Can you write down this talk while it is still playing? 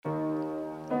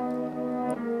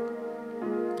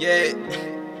Yeah.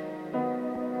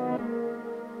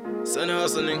 Son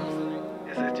hustle, nigga.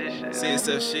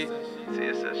 CSF shit.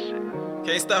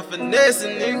 Can't stop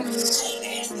finessing, nigga.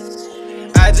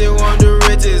 I just want the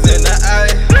riches in the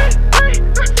eye.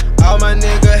 All my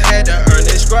nigga had to earn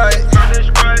this right.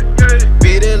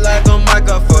 Beat it like a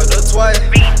mic up for the twice.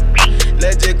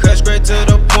 Let you cut straight to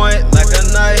the point like a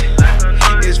knife.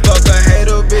 It's fuck a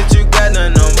hater, bitch, you got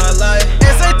nothing on my life.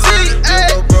 SAT, you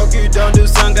go broke, you don't do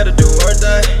something, gotta do or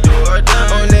die.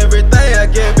 On everything, I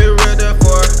can't be real there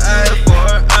for I.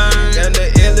 And the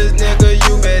illest nigga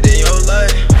you met in your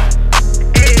life.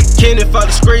 Kenny for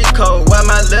the street code, while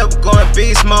my level going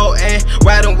beast mode and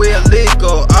riding with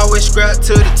illegal. Always strapped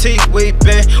to the teeth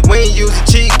weeping. We ain't use a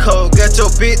cheat code. Got your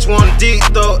bitch wanna deep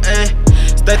though, and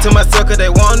stay to myself cause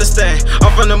they won't understand. I'm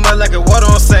from the mud like a water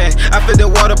on sand. I feel the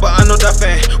water but I'm no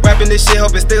fan. Rapping this shit,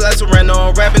 hope it stay like Sereno.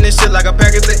 I'm rapping this shit like a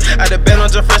package. I the band on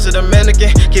just fresh to the mannequin.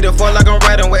 Keep it forward like I'm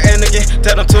riding with Anakin.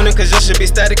 Tell them tuning cause you should be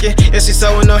staticking. And she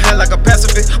sewing no hair like a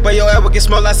pacifist. But your ass will get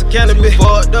smoked like some cannabis.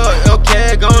 Fucked up,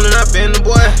 okay, gone and I been the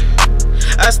boy.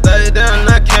 I stayed down and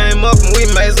I came up and we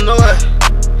made some noise.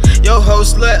 Yo hoe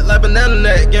slut like banana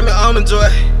nut, give me almond joy.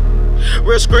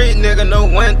 Real street nigga, know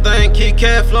one thing, keep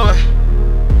cash flowing.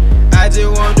 I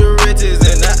just want the riches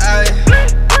in the eye.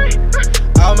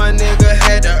 All my nigga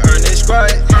had to earn this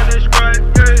right.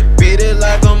 Beat it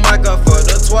like a mic up for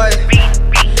the twice.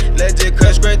 Let you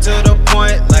cut straight to the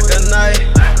point like a knife.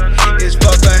 It's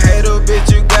fuck a hater,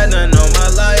 bitch, you got nothing on my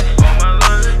life.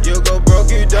 You go broke,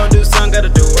 you don't do something, gotta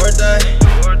do or die.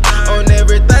 On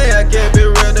everything, I can't be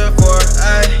real there for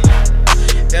I.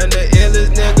 And the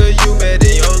illest nigga you met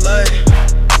in your life.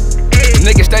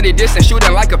 Niggas steady dissing,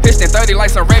 shooting like a piston, 30 like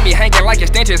some Remy, hanging like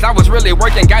extensions. I was really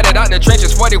working, got it out the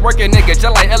trenches. 40 working nigga, just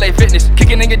like LA Fitness.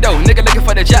 Kicking in your dough, nigga looking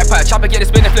for the jackpot. Chopper get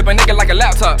it spinning, flip a nigga like a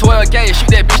laptop. 12 gauge, shoot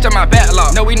that bitch to my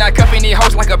backlog. No, we not cuffing these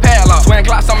hoes like a padlock. Twin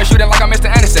Glocks on me, shooting like I'm Mr.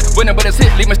 Anderson. Winning but it's hit,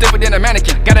 leave me stiffer than a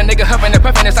mannequin. Got a nigga huffing and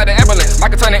puffing inside the ambulance.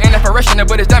 Michael turning in inspiration,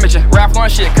 but it's damaging. Rap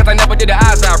on shit, cause I never did the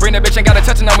eyes out. Bring the bitch and got a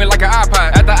touching on me like an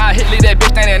iPod. After I hit, leave that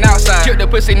bitch standing outside. Killed the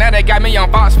pussy, now they got me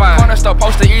on box 5. Corner store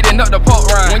poster, eating up the pork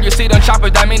rind. When you see them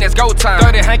choppers, that mean it's go time.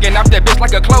 30 hanging off that bitch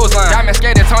like a clothesline. Diamond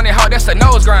skating Tony Hawk, that's a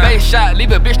nose grind. Base shot,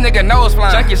 leave a bitch nigga nose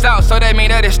flying. Junkies out, so that mean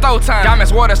that it's stove time.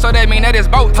 Diamonds water, so that mean that it's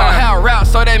boat time. How route,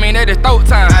 so that mean that it's throat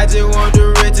time. I just want